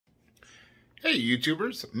Hey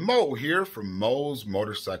YouTubers, Mo here from Mo's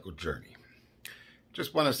Motorcycle Journey.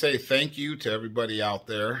 Just want to say thank you to everybody out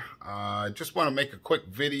there. I just want to make a quick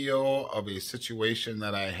video of a situation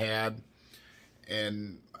that I had,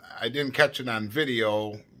 and I didn't catch it on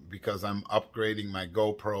video because I'm upgrading my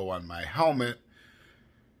GoPro on my helmet,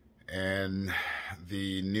 and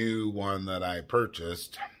the new one that I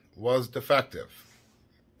purchased was defective.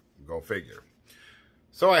 Go figure.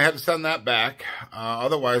 So I had to send that back.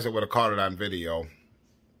 Otherwise, I would have caught it on video.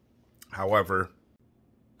 However,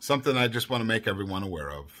 something I just want to make everyone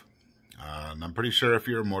aware of. And I'm pretty sure if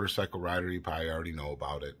you're a motorcycle rider, you probably already know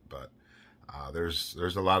about it. But there's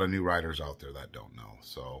a lot of new riders out there that don't know.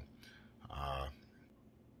 So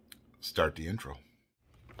start the intro.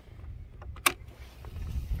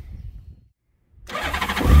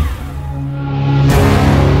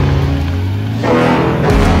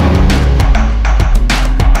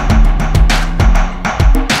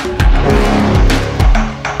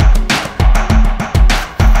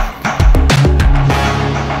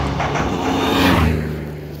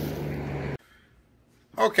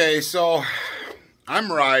 Okay, so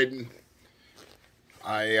I'm riding.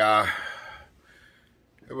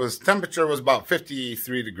 Temperature was about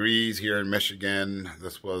 53 degrees here in Michigan.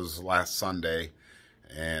 This was last Sunday,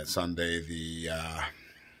 and Sunday the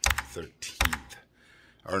 13th,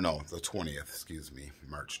 or no, the 20th, excuse me,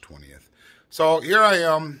 March 20th. So here I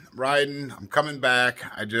am riding. I'm coming back.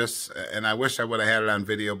 And I wish I would have had it on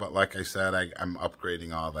video, but like I said, I'm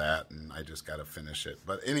upgrading all that, and I just got to finish it.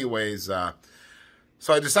 But anyways,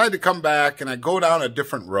 so I decided to come back, and I go down a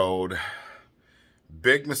different road.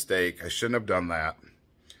 Big mistake. I shouldn't have done that.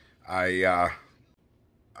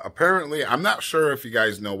 Apparently, I'm not sure if you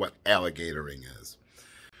guys know what alligatoring is.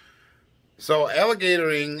 So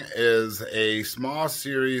alligatoring is a small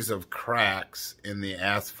series of cracks in the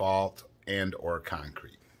asphalt and or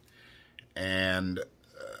concrete. And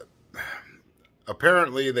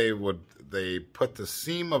apparently they put the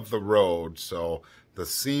seam of the road, so the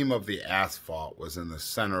seam of the asphalt was in the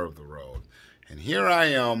center of the road. And here I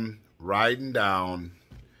am riding down.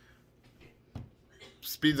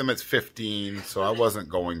 Speed limit's 15, so I wasn't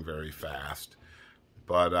going very fast.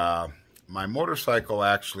 But my motorcycle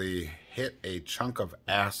actually hit a chunk of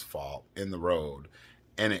asphalt in the road,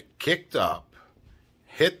 and it kicked up,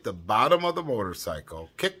 hit the bottom of the motorcycle,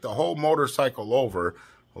 kicked the whole motorcycle over.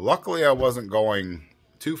 Luckily, I wasn't going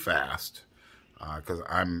too fast, because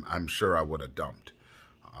I'm sure I would have dumped.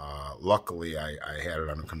 Luckily, I had it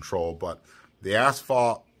under control, but the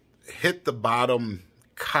asphalt hit the bottom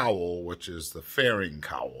cowel, which is the fairing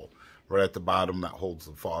cowl, right at the bottom that holds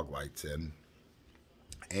the fog lights in,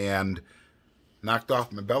 and knocked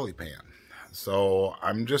off my belly pan. So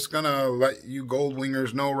I'm just going to let you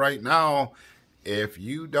Goldwingers know right now, if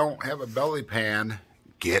you don't have a belly pan,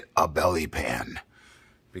 get a belly pan.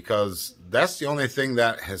 Because that's the only thing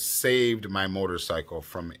that has saved my motorcycle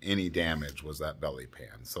from any damage, was that belly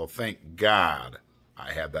pan. So thank God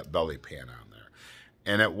I had that belly pan on there.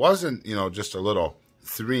 And it wasn't, just a little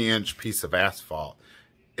 3-inch piece of asphalt.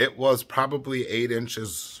 It was probably 8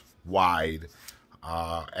 inches wide.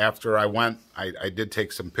 After I went, I did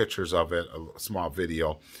take some pictures of it, a small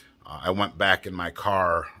video. I went back in my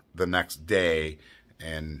car the next day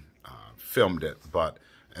and filmed it.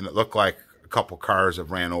 And it looked like couple cars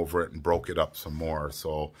have ran over it and broke it up some more,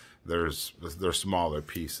 so they're smaller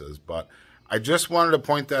pieces. But I just wanted to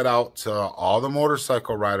point that out to all the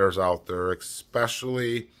motorcycle riders out there,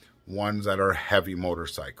 especially ones that are heavy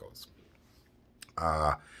motorcycles,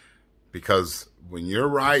 because when you're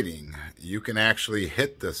riding, you can actually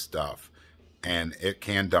hit this stuff and it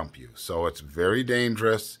can dump you. So it's very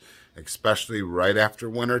dangerous, especially right after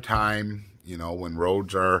winter time.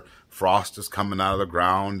 When frost is coming out of the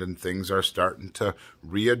ground and things are starting to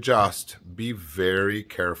readjust, be very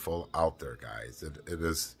careful out there, guys.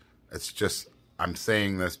 I'm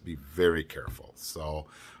saying this, be very careful. So,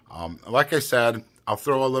 like I said, I'll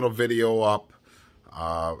throw a little video up,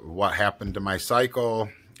 what happened to my cycle.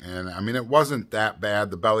 And I mean, it wasn't that bad.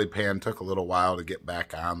 The belly pan took a little while to get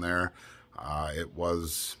back on there.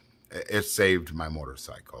 It saved my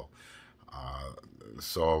motorcycle.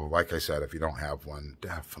 So like I said, if you don't have one,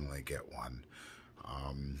 definitely get one.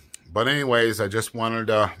 But anyways, I just wanted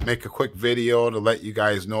to make a quick video to let you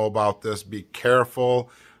guys know about this. Be careful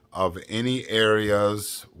of any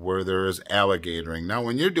areas where there is alligatoring. Now,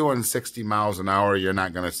 when you're doing 60 miles an hour, you're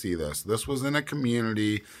not going to see this. This was in a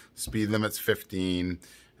community, speed limit's 15,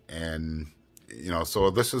 and so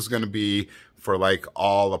this is going to be for like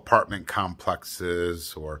all apartment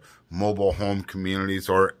complexes or mobile home communities,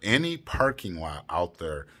 or any parking lot out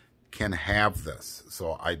there can have this.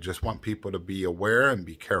 So I just want people to be aware and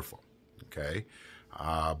be careful. Okay.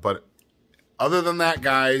 But other than that,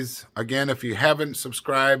 guys, again, if you haven't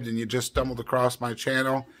subscribed and you just stumbled across my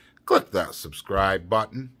channel, click that subscribe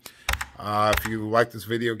button. If you like this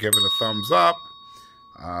video, give it a thumbs up.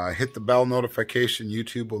 Hit the bell notification.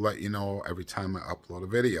 YouTube will let you know every time I upload a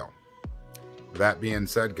video. With that being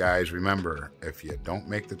said, guys, remember, if you don't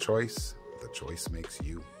make the choice makes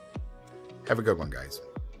you. Have a good one, guys.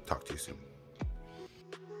 Talk to you soon.